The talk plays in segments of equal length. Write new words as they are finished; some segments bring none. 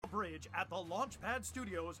bridge at the Launchpad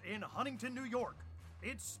Studios in Huntington, New York.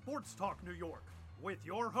 It's Sports Talk New York with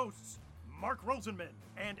your hosts, Mark Rosenman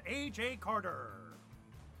and AJ Carter.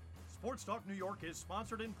 Sports Talk New York is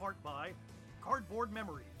sponsored in part by Cardboard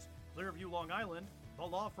Memories, Clearview, Long Island, the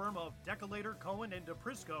law firm of Decolator, Cohen, and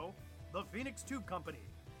DePrisco, the Phoenix Tube Company,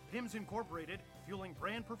 PIMS Incorporated, fueling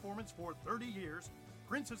brand performance for 30 years,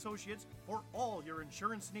 Prince Associates for all your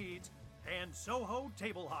insurance needs, and Soho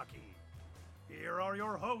Table Hockey. Here are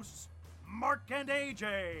your hosts, Mark and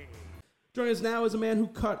AJ. Joining us now is a man who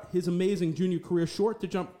cut his amazing junior career short to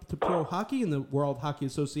jump to pro hockey in the World Hockey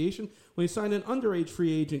Association when he signed an underage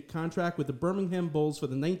free agent contract with the Birmingham Bulls for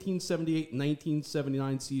the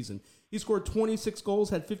 1978-1979 season. He scored 26 goals,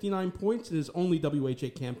 had 59 points in his only WHA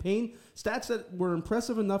campaign, stats that were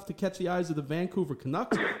impressive enough to catch the eyes of the Vancouver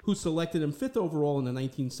Canucks, who selected him 5th overall in the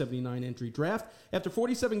 1979 entry draft. After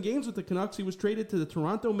 47 games with the Canucks, he was traded to the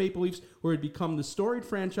Toronto Maple Leafs, where he'd become the storied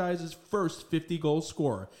franchise's first 50-goal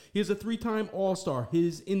scorer. He is a three-time All-Star. He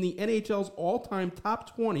is in the NHL's all-time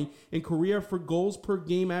top 20 in career for goals per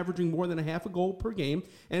game, averaging more than a half a goal per game,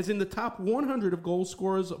 and is in the top 100 of goal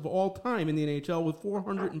scorers of all time in the NHL with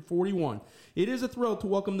 441. It is a thrill to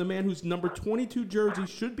welcome the man whose number 22 jersey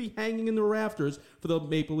should be hanging in the rafters for the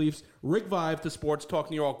Maple Leafs, Rick Vaive, to Sports Talk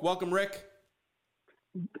New York. Welcome, Rick.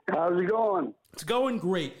 How's it going? It's going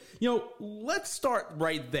great. Let's start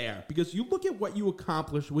right there, because you look at what you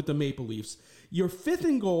accomplished with the Maple Leafs. You're 5th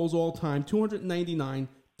in goals all time, 299,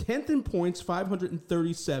 10th in points,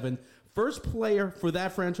 537, first player for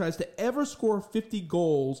that franchise to ever score 50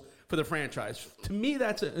 goals for the franchise. To me,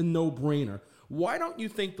 that's a no-brainer. Why don't you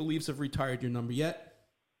think the Leafs have retired your number yet?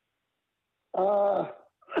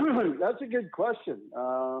 That's a good question.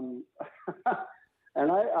 And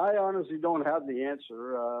I honestly don't have the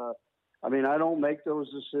answer. I don't make those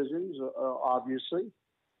decisions, obviously.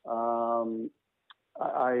 I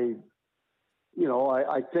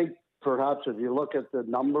think perhaps if you look at the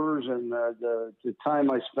numbers and the time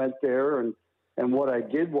I spent there and what I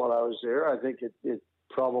did while I was there, I think it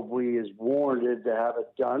probably is warranted to have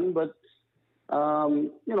it done. But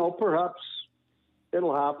perhaps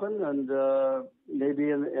it'll happen, and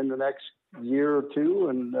maybe in the next year or two,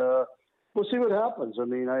 and we'll see what happens.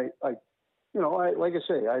 I like I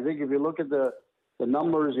say, I think if you look at the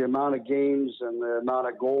numbers, the amount of games and the amount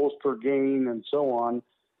of goals per game and so on,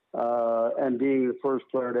 and being the first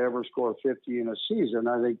player to ever score 50 in a season,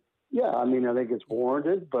 I think it's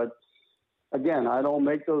warranted. But again, I don't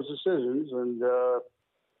make those decisions, and so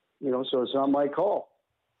it's not my call.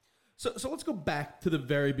 So let's go back to the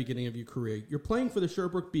very beginning of your career. You're playing for the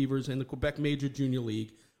Sherbrooke Beavers in the Quebec Major Junior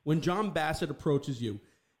League when John Bassett approaches you.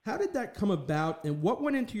 How did that come about, and what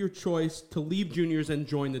went into your choice to leave juniors and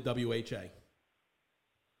join the WHA?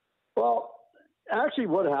 Well, actually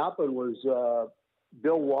what happened was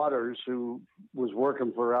Bill Waters, who was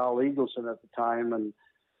working for Al Eagleson at the time, and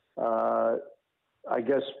I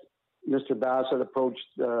guess Mr. Bassett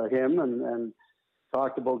approached him and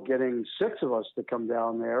talked about getting 6 of us to come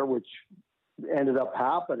down there, which ended up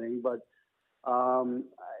happening. But, I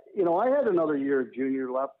had another year of junior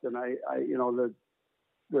left, and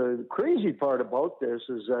the crazy part about this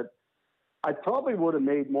is that I probably would have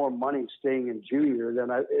made more money staying in junior than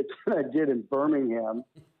I did in Birmingham,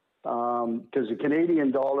 because the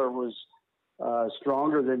Canadian dollar was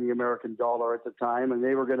stronger than the American dollar at the time, and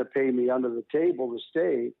they were going to pay me under the table to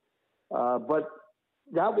stay. But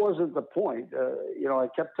that wasn't the point. I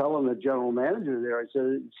kept telling the general manager there, I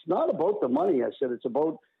said, it's not about the money. I said, it's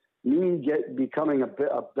about me becoming a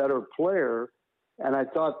better player. And I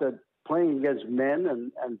thought that playing against men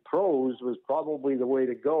and pros was probably the way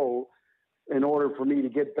to go in order for me to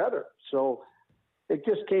get better. So it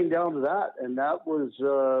just came down to that. And that was,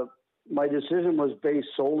 my decision was based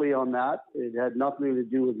solely on that. It had nothing to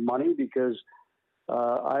do with money, because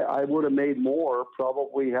I would have made more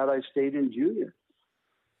probably had I stayed in junior.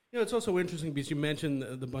 It's also interesting because you mentioned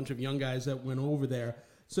the bunch of young guys that went over there.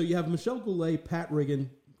 So you have Michel Goulet, Pat Riggin,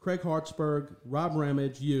 Craig Hartsburg, Rob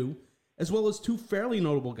Ramage, you, as well as 2 fairly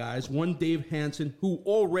notable guys. One, Dave Hansen, who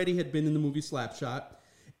already had been in the movie Slapshot,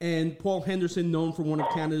 and Paul Henderson, known for one of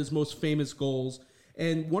Canada's most famous goals.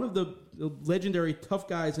 And one of the legendary tough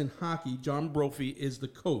guys in hockey, John Brophy, is the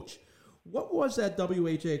coach. What was that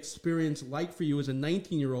WHA experience like for you as a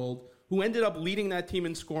 19-year-old who ended up leading that team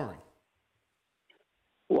in scoring?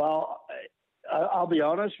 Well, I'll be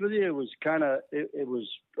honest with you. It was it was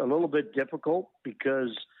a little bit difficult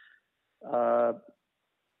because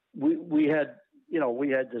we had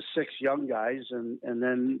the 6 young guys, and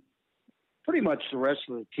then pretty much the rest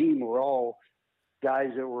of the team were all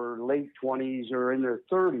guys that were late 20s or in their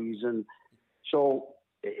 30s, and so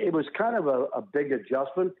it was kind of a big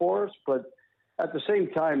adjustment for us, but at the same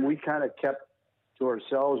time, we kind of kept to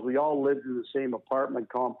ourselves. We all lived in the same apartment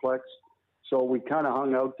complex, so we kind of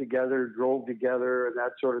hung out together, drove together, and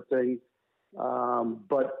that sort of thing.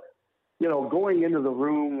 But going into the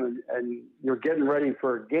room and you're getting ready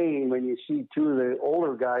for a game, and you see two of the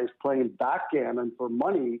older guys playing backgammon for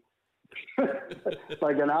money,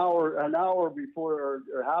 like an hour before,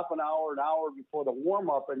 or half an hour before the warm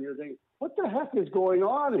up, and you're thinking, what the heck is going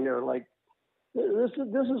on here? Like, this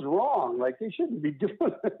is wrong. Like, they shouldn't be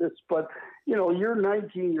doing this. But you're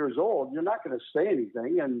 19 years old. You're not going to say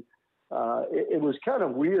anything, and it was kind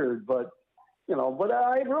of weird. But but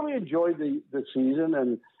I really enjoyed the season,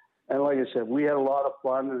 and like I said, we had a lot of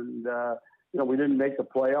fun, and we didn't make the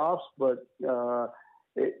playoffs, but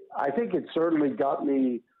I think it certainly got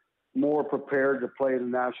me more prepared to play in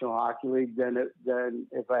the National Hockey League than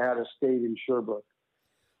if I had stayed in Sherbrooke.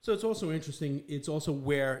 So it's also interesting. It's also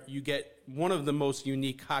where you get one of the most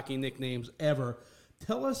unique hockey nicknames ever.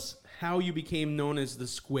 Tell us how you became known as the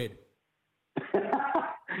Squid.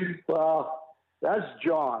 Well, that's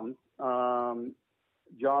John.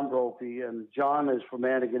 John Brophy, and John is from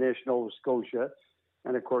Antigonish, Nova Scotia,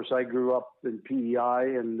 and of course I grew up in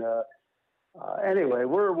PEI. And anyway,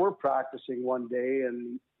 we're practicing one day,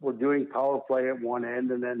 and we're doing power play at one end,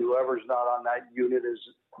 and then whoever's not on that unit is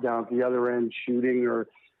down at the other end shooting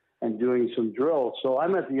and doing some drills. So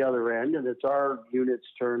I'm at the other end, and it's our unit's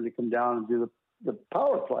turn to come down and do the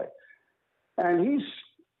power play, and he's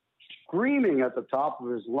screaming at the top of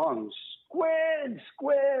his lungs, "Squid,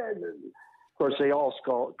 Squid!" And of course, they all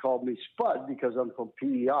called me Spud because I'm from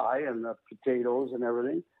PEI and the potatoes and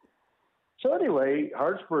everything. So anyway,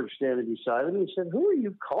 Hartsburg's standing beside him. He said, "Who are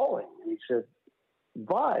you calling?" And he said,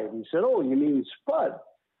 "Vibe." He said, "Oh, you mean Spud?"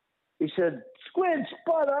 He said, "Squid,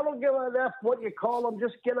 Spud, I don't give a F what you call him.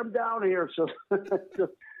 Just get him down here." So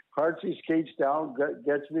Hartsy skates down,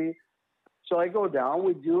 gets me. So I go down,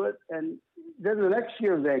 we do it. And then the next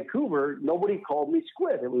year in Vancouver, nobody called me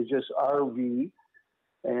Squid. It was just RV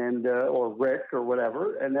and or Rick or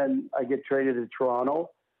whatever. And then I get traded to Toronto.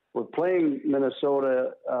 We're playing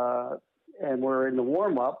Minnesota, and we're in the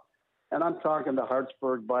warm-up. And I'm talking to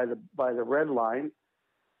Hartsburg by the red line.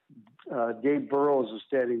 Dave Burrows is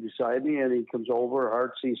standing beside me, and he comes over.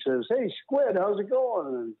 Hartsy says, "Hey, Squid, how's it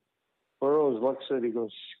going?" And Burrows looks at it and he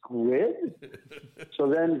goes, "Squid?" so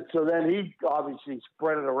then he obviously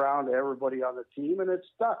spread it around to everybody on the team, and it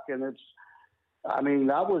stuck. And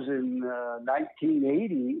that was in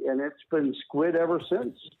 1980, and it's been Squid ever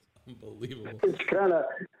since. Unbelievable.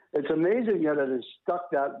 It's amazing that it has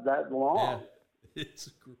stuck that long. Yeah. It's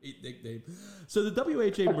a great nickname. So the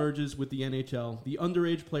WHA merges with the NHL. The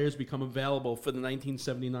underage players become available for the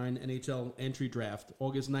 1979 NHL entry draft,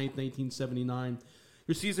 August 9th, 1979.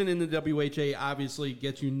 Your season in the WHA obviously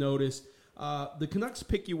gets you noticed. The Canucks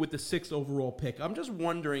pick you with the 6th overall pick. I'm just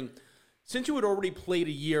wondering, since you had already played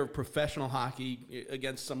a year of professional hockey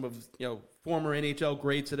against some of former NHL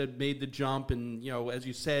greats that had made the jump, and as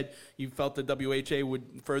you said, you felt the WHA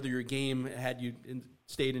would further your game had you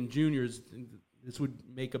stayed in juniors. This would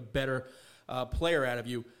make a better player out of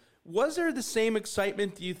you. Was there the same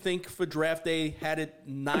excitement, do you think, for draft day had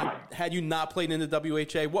you not played in the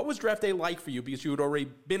WHA? What was draft day like for you because you had already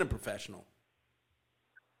been a professional?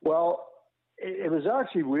 Well, it was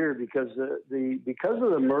actually weird because because of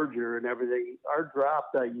the merger and everything. Our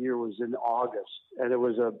draft that year was in August, and it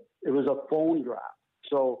was a phone draft.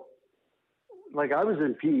 So, like, I was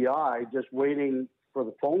in PEI just waiting for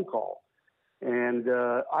the phone call. And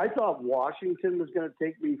I thought Washington was going to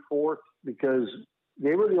take me 4th because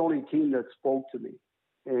they were the only team that spoke to me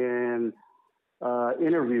and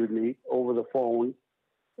interviewed me over the phone.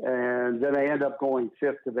 And then I end up going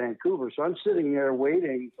 5th to Vancouver. So I'm sitting there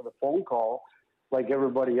waiting for the phone call like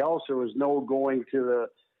everybody else. There was no going to the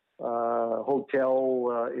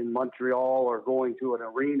hotel in Montreal or going to an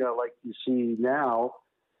arena like you see now.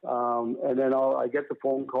 And then I get the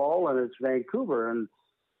phone call, and it's Vancouver. And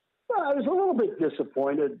I was a little bit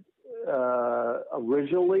disappointed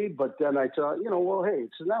originally, but then I thought, well, hey,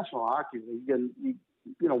 it's the National Hockey League, and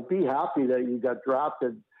be happy that you got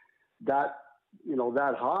drafted that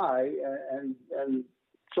high, and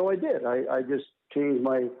so I did. I just changed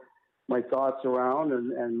my thoughts around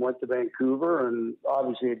and went to Vancouver, and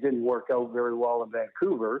obviously it didn't work out very well in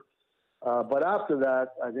Vancouver. But after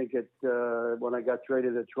that, I think when I got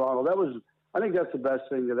traded to Toronto, I think that's the best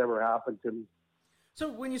thing that ever happened to me. So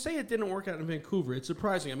when you say it didn't work out in Vancouver, it's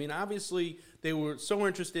surprising. I mean, obviously, they were so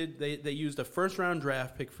interested. They used a first-round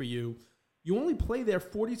draft pick for you. You only played there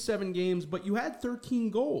 47 games, but you had 13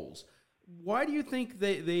 goals. Why do you think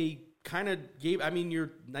they kind of gave, I mean,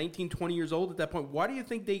 you're 19, 20 years old at that point. Why do you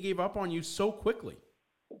think they gave up on you so quickly?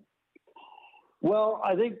 Well,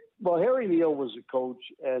 I think, Harry Neal was a coach,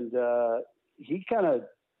 and he kind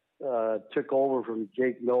of took over from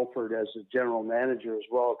Jake Milford as the general manager as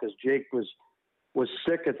well, because Jake was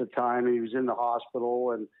sick at the time, and he was in the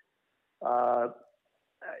hospital. And,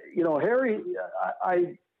 Harry,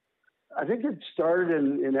 I think it started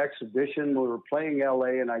in exhibition. We were playing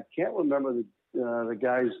LA, and I can't remember the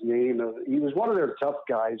guy's name. He was one of their tough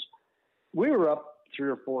guys. We were up 3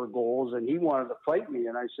 or 4 goals, and he wanted to fight me.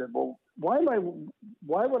 And I said, well, why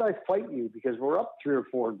would I fight you? Because we're up 3 or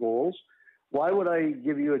 4 goals. Why would I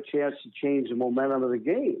give you a chance to change the momentum of the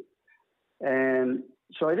game? And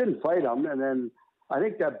so I didn't fight him. And then I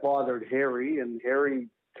think that bothered Harry, and Harry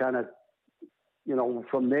kind of,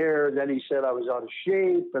 from there, then he said I was out of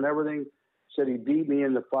shape and everything. Said he beat me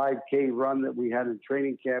in the 5K run that we had in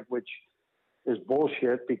training camp, which is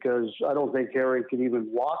bullshit, because I don't think Harry could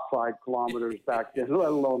even walk 5 kilometers back then, let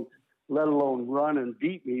alone run and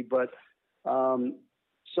beat me. But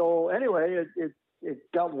so anyway,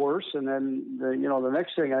 it got worse, and then the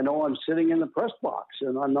next thing I know, I'm sitting in the press box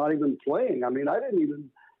and I'm not even playing. I mean, I don't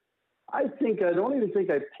even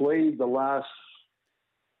think I played the last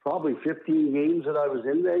probably 15 games that I was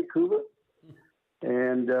in Vancouver.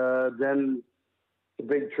 And then the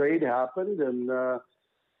big trade happened, and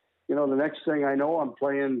the next thing I know, I'm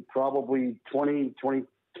playing probably 20,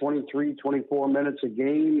 23, 24 minutes a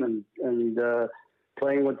game, and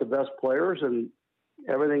playing with the best players, and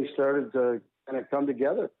everything started to kind of come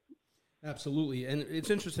together. Absolutely. And it's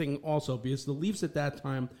interesting also because the Leafs at that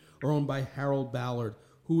time are owned by Harold Ballard,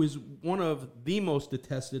 who is one of the most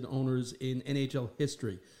detested owners in NHL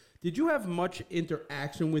history. Did you have much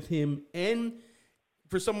interaction with him? And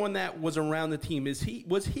for someone that was around the team,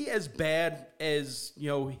 was he as bad as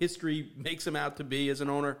history makes him out to be as an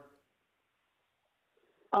owner?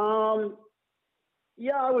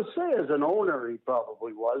 Yeah, I would say as an owner he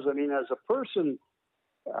probably was. I mean, as a person,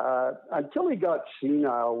 until he got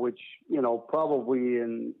senile, which probably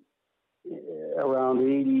in around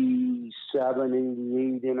 87,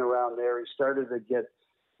 88, in around there, he started to get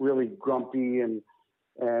really grumpy, and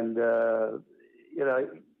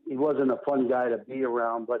he wasn't a fun guy to be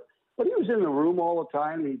around, but he was in the room all the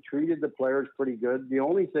time. He treated the players pretty good. The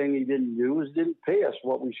only thing he didn't do is didn't pay us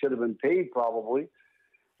what we should have been paid, probably.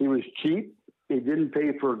 He was cheap. He didn't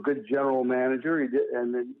pay for a good general manager.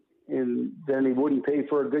 And then he wouldn't pay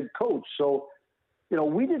for a good coach. So,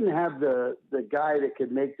 we didn't have the guy that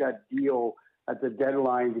could make that deal at the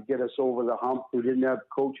deadline to get us over the hump. We didn't have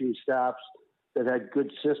coaching staffs that had good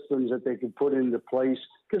systems that they could put into place,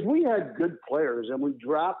 because we had good players and we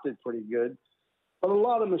drafted pretty good, but a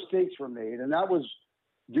lot of mistakes were made. And that was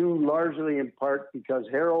due largely in part because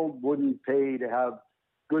Harold wouldn't pay to have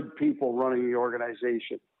good people running the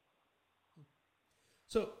organization.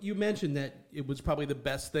 So you mentioned that it was probably the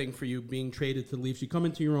best thing for you being traded to the Leafs. You come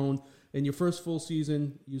into your own. In your first full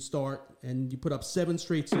season, you start and you put up 7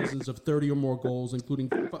 straight seasons of 30 or more goals, including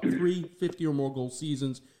 3 50 or more goal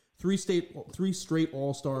seasons, 3 straight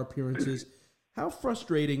All-Star appearances. How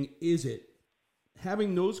frustrating is it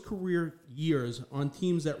having those career years on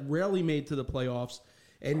teams that rarely made to the playoffs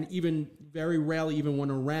and even very rarely even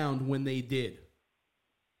went around when they did?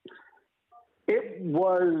 It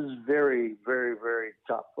was very, very, very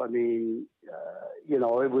tough. I mean, it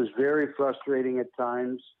was very frustrating at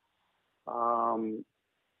times.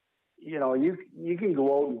 You can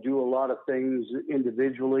go out and do a lot of things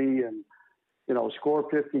individually and, score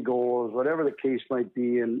 50 goals, whatever the case might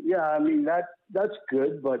be. And yeah, I mean, that's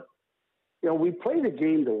good, but, we play the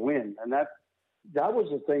game to win. And that was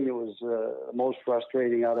the thing that was most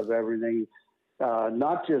frustrating out of everything.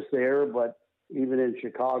 Not just there, but even in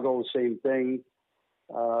Chicago, same thing.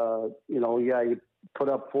 You put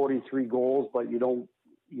up 43 goals, but you don't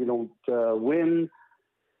win.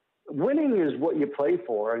 Winning is what you play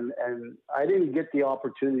for, and I didn't get the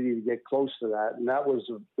opportunity to get close to that, and that was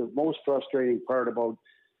the most frustrating part about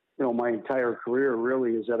my entire career.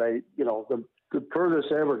 Really, is that the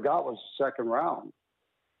furthest I ever got was the second round,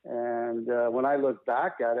 and when I look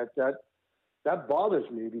back at it, that bothers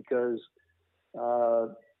me because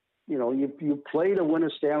you play to win a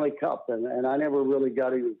Stanley Cup, and I never really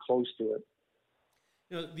got even close to it.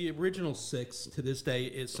 The original 6 to this day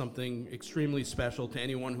is something extremely special to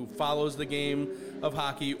anyone who follows the game of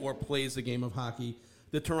hockey or plays the game of hockey.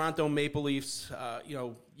 The Toronto Maple Leafs,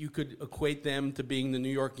 you could equate them to being the New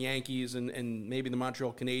York Yankees and maybe the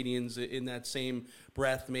Montreal Canadiens in that same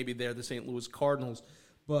breath. Maybe they're the St. Louis Cardinals.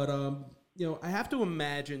 But, I have to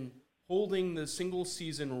imagine holding the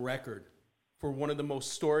single-season record for one of the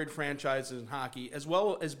most storied franchises in hockey, as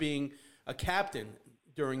well as being a captain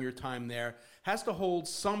during your time there, has to hold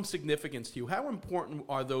some significance to you. How important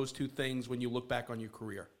are those two things when you look back on your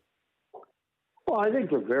career? Well, I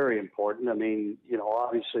think they're very important. I mean,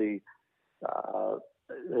 obviously, as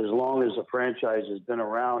long as the franchise has been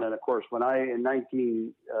around, and of course, in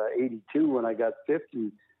 1982, when I got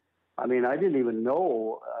 50, I mean, I didn't even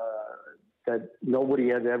know that nobody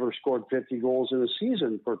had ever scored 50 goals in a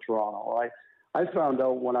season for Toronto. I found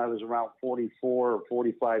out when I was around 44 or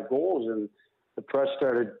 45 goals, and the press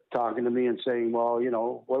started talking to me and saying, well,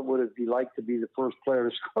 what would it be like to be the first player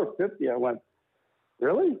to score 50? I went,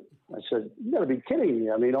 really? I said, you got to be kidding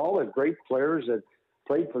me. I mean, all the great players that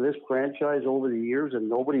played for this franchise over the years, and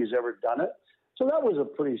nobody's ever done it. So that was a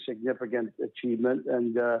pretty significant achievement.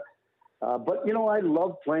 And but I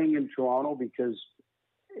loved playing in Toronto because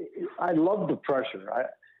I loved the pressure.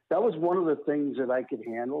 That was one of the things that I could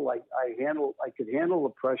handle. I could handle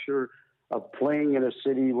the pressure of playing in a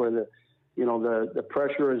city where the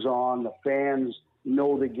pressure is on. The fans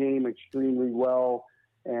know the game extremely well,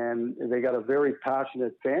 and they got a very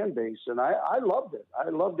passionate fan base, and I loved it. I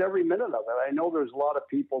loved every minute of it. I know there's a lot of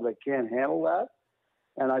people that can't handle that,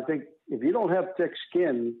 and I think if you don't have thick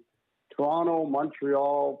skin, Toronto,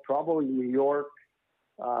 Montreal, probably New York,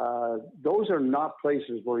 those are not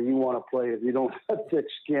places where you want to play if you don't have thick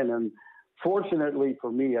skin, and fortunately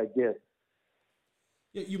for me, I did.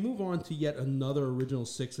 Yeah, you move on to yet another original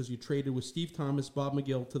six as you traded with Steve Thomas, Bob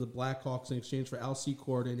McGill to the Blackhawks in exchange for Al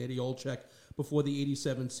Secord and Eddie Olczyk before the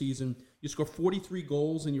 87 season. You scored 43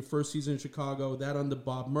 goals in your first season in Chicago, that under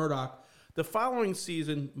Bob Murdoch. The following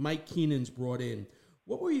season, Mike Keenan's brought in.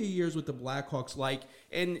 What were your years with the Blackhawks like?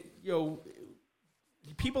 And,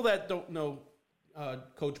 people that don't know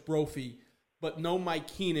Coach Brophy but know Mike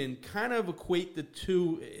Keenan kind of equate the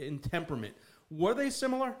two in temperament. Were they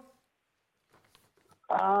similar?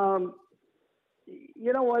 You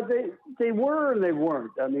know what? They were and they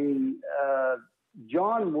weren't. I mean,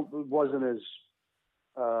 John wasn't as,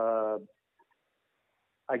 I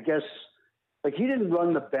guess, like he didn't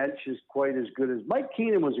run the bench as quite as good as Mike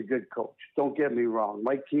Keenan was a good coach. Don't get me wrong.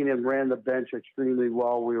 Mike Keenan ran the bench extremely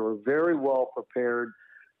well. We were very well prepared.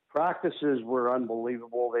 Practices were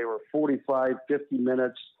unbelievable. They were 45, 50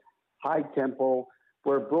 minutes, high tempo,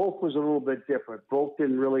 where Broke was a little bit different. Broke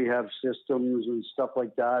didn't really have systems and stuff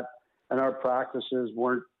like that, and our practices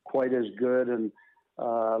weren't quite as good, and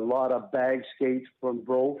a lot of bag skates from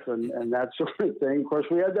Broke and that sort of thing. Of course,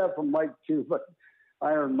 we had that from Mike too, but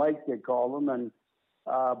Iron Mike, they call him, and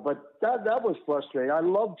but that was frustrating. I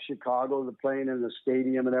loved Chicago, the playing in the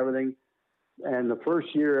stadium and everything. And the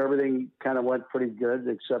first year, everything kind of went pretty good,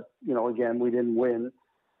 except, again, we didn't win.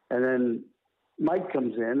 And then Mike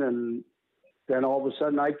comes in, and then all of a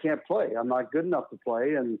sudden I can't play. I'm not good enough to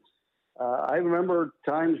play. And I remember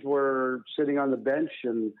times where sitting on the bench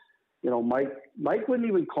and, Mike wouldn't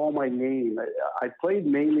even call my name. I played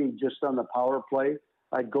mainly just on the power play.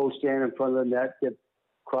 I'd go stand in front of the net, get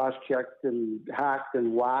cross-checked and hacked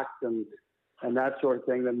and whacked and that sort of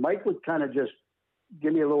thing. And Mike would kind of just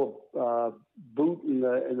give me a little boot in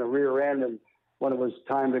the rear end, and when it was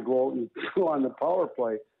time to go out and go on the power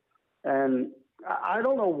play. And I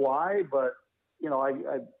don't know why, but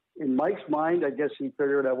I in Mike's mind, I guess he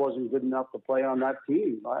figured I wasn't good enough to play on that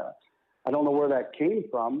team. I don't know where that came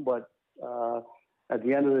from, but at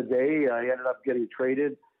the end of the day, I ended up getting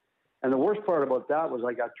traded. And the worst part about that was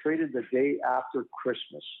I got traded the day after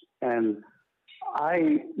Christmas, and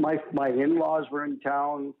my in-laws were in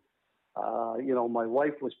town. My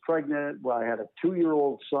wife was pregnant. Well, I had a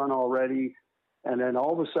 2-year-old son already. And then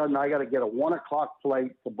all of a sudden I got to get a 1:00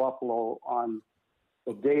 flight to Buffalo on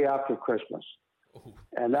the day after Christmas. Oh.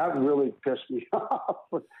 And that really pissed me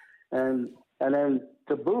off. And then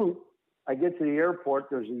to boot, I get to the airport.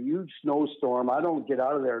 There's a huge snowstorm. I don't get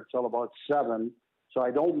out of there until about 7. So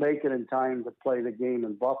I don't make it in time to play the game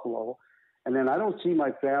in Buffalo. And then I don't see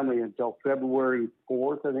my family until February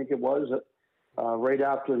 4th, I think it was, right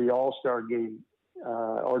after the All-Star game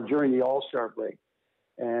or during the All-Star break.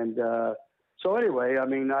 And so anyway, I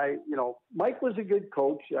mean, Mike was a good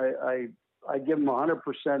coach. I give him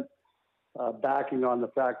 100% backing on the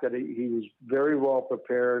fact that he was very well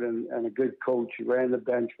prepared and a good coach. He ran the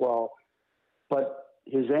bench well. But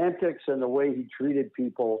his antics and the way he treated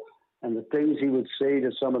people and the things he would say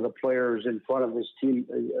to some of the players in front of his team,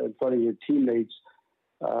 in front of your teammates,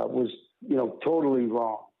 was, totally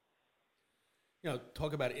wrong.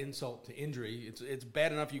 Talk about insult to injury. It's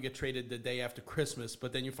bad enough you get traded the day after Christmas,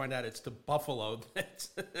 but then you find out it's to Buffalo. That's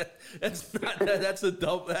a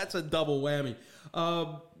double whammy.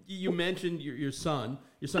 You mentioned your son.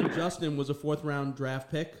 Your son Justin was a fourth-round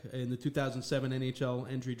draft pick in the 2007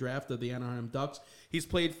 NHL entry draft of the Anaheim Ducks. He's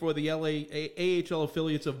played for the AHL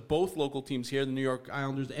affiliates of both local teams here, the New York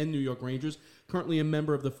Islanders and New York Rangers. Currently a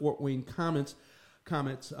member of the Fort Wayne Comets.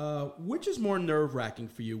 Which is more nerve-wracking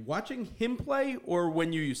for you, watching him play or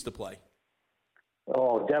when you used to play?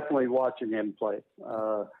 Oh, definitely watching him play.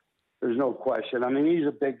 There's no question. I mean, he's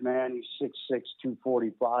a big man. He's 6'6",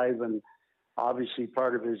 245, and obviously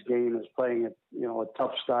part of his game is playing a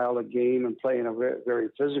tough style of game and playing a very, very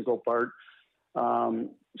physical part.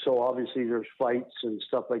 So obviously there's fights and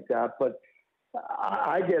stuff like that. But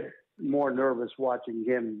I get more nervous watching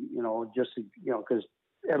him, because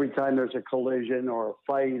every time there's a collision or a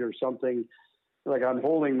fight or something, like I'm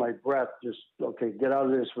holding my breath, just, okay, get out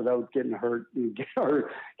of this without getting hurt or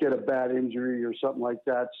get a bad injury or something like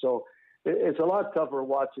that. So it's a lot tougher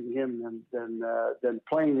watching him than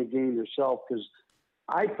playing the game yourself, because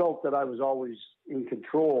I felt that I was always in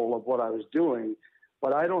control of what I was doing,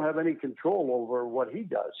 but I don't have any control over what he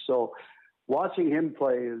does. So watching him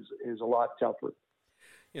play is a lot tougher.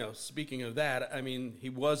 Speaking of that, I mean, he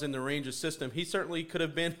was in the Rangers system. He certainly could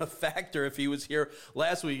have been a factor if he was here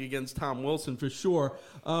last week against Tom Wilson, for sure.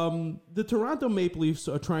 The Toronto Maple Leafs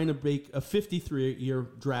are trying to break a 53-year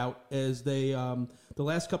drought as they the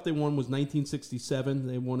last cup they won was 1967.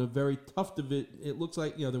 They won a very tough division. It looks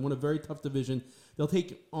like, they won a very tough division. They'll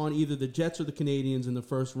take on either the Jets or the Canadiens in the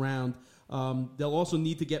first round. They'll also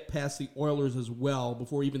need to get past the Oilers as well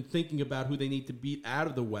before even thinking about who they need to beat out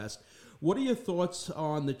of the West. What are your thoughts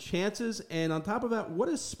on the chances? And on top of that, what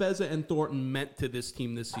has Spezza and Thornton meant to this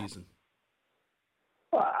team this season?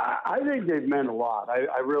 Well, I think they've meant a lot.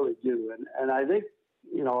 I really do. And I think,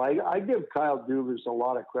 I give Kyle Dubas a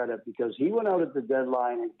lot of credit because he went out at the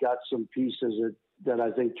deadline and got some pieces that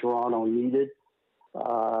I think Toronto needed.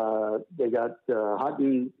 They got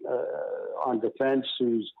Hutton on defense,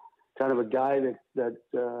 who's kind of a guy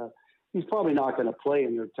that he's probably not going to play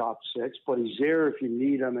in their top six, but he's there if you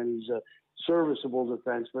need him, and he's a serviceable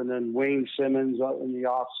defenseman. Then Wayne Simmons in the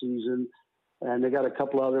offseason, and they got a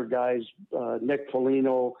couple other guys, Nick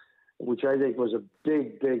Foligno, which I think was a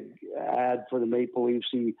big, big ad for the Maple Leafs.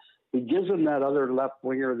 He gives them that other left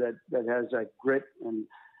winger that has that grit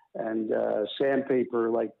and sandpaper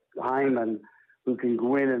like Hyman, who can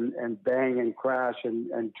go in and bang and crash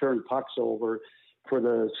and turn pucks over for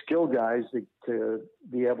the skill guys to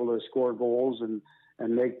be able to score goals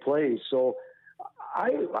and make plays. So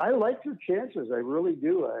I like your chances. I really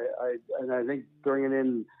do. I think bringing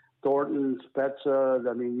in Thornton, Spezza,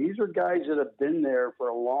 I mean, these are guys that have been there for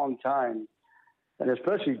a long time. And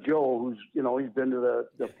especially Joe, who's, he's been to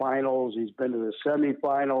the finals. He's been to the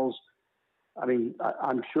semifinals. I mean,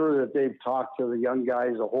 I'm sure that they've talked to the young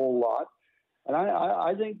guys a whole lot. And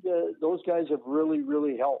I think those guys have really,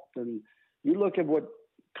 really helped. And you look at what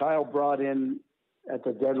Kyle brought in at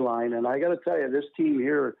the deadline, and I got to tell you, this team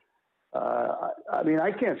here, I mean,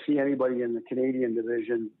 I can't see anybody in the Canadian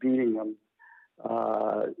division beating them.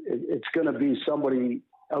 It's going to be somebody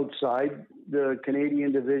outside the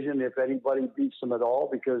Canadian division, if anybody beats them at all,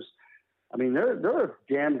 because, I mean, they're a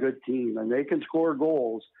damn good team, and they can score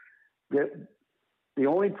goals. The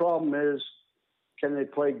only problem is, can they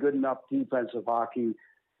play good enough defensive hockey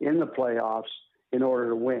in the playoffs in order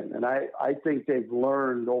to win? And I think they've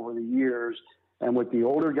learned over the years, and with the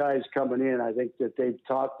older guys coming in, I think that they've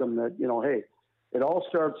taught them that, hey, it all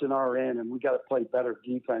starts in our end, and we got to play better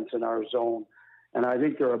defense in our zone. And I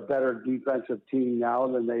think they're a better defensive team now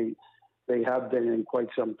than they have been in quite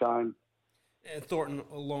some time. And Thornton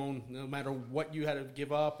alone, no matter what you had to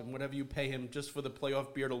give up and whatever you pay him just for the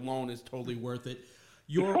playoff beard alone, is totally worth it.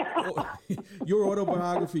 Your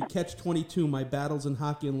autobiography, Catch-22, My Battles in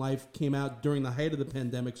Hockey and Life, came out during the height of the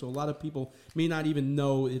pandemic, so a lot of people may not even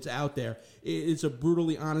know it's out there. It's a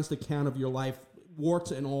brutally honest account of your life,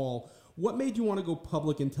 warts and all. What made you want to go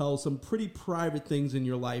public and tell some pretty private things in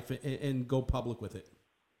your life and go public with it?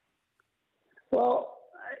 Well,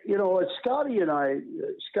 it's Scotty and I,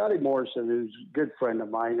 Scotty Morrison, who's a good friend of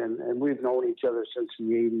mine, and we've known each other since the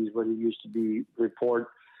 80s when he used to be report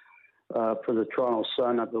for the Toronto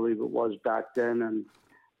Sun, I believe it was back then.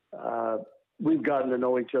 And we've gotten to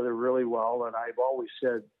know each other really well. And I've always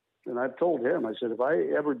said, and I've told him, I said, if I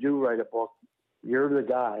ever do write a book, you're the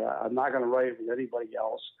guy. I'm not going to write it with anybody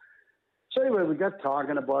else. So anyway, we got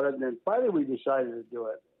talking about it, and then finally we decided to do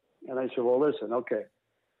it. And I said, well, listen, okay,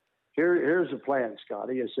 here's the plan,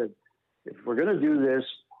 Scotty. I said, if we're going to do this,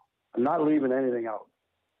 I'm not leaving anything out.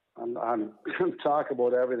 I'm going to talk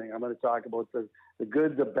about everything. I'm going to talk about the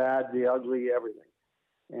good, the bad, the ugly, everything.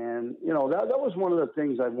 And, that was one of the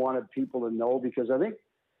things I wanted people to know, because I think,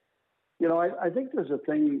 I think there's a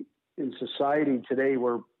thing in society today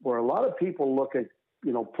where a lot of people look at,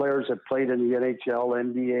 players that played in the NHL,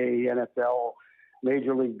 NBA, NFL,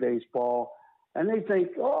 Major League Baseball, and they think,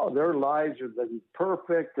 oh, their lives have been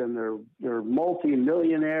perfect and they're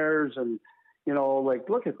multi-millionaires and,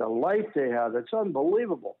 look at the life they have. It's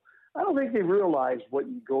unbelievable. I don't think they realize what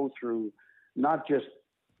you go through, not just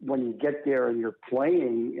when you get there and you're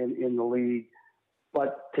playing in the league,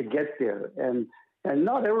 but to get there. And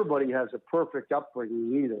not everybody has a perfect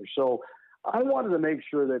upbringing either. So I wanted to make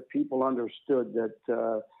sure that people understood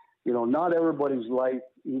that, not everybody's life,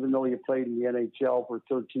 even though you played in the NHL for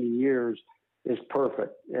 13 years, is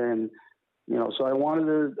perfect. And, so I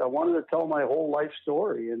wanted to tell my whole life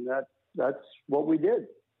story, and that's what we did.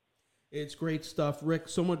 It's great stuff, Rick.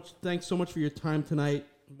 Thanks so much for your time tonight.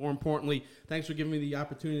 More importantly, thanks for giving me the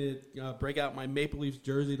opportunity to break out my Maple Leafs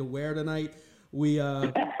jersey to wear tonight. We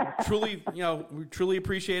truly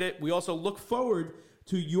appreciate it. We also look forward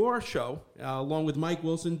to your show, along with Mike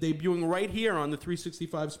Wilson, debuting right here on the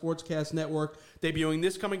 365 Sportscast Network, debuting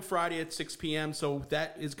this coming Friday at 6 p.m., so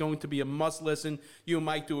that is going to be a must-listen. You and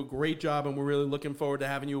Mike do a great job, and we're really looking forward to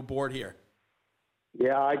having you aboard here.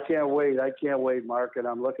 Yeah, I can't wait. I Mark, and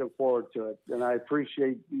I'm looking forward to it. And I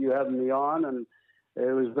appreciate you having me on, and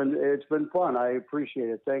it's been fun. I appreciate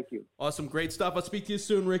it. Thank you. Awesome. Great stuff. I'll speak to you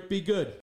soon, Rick. Be good.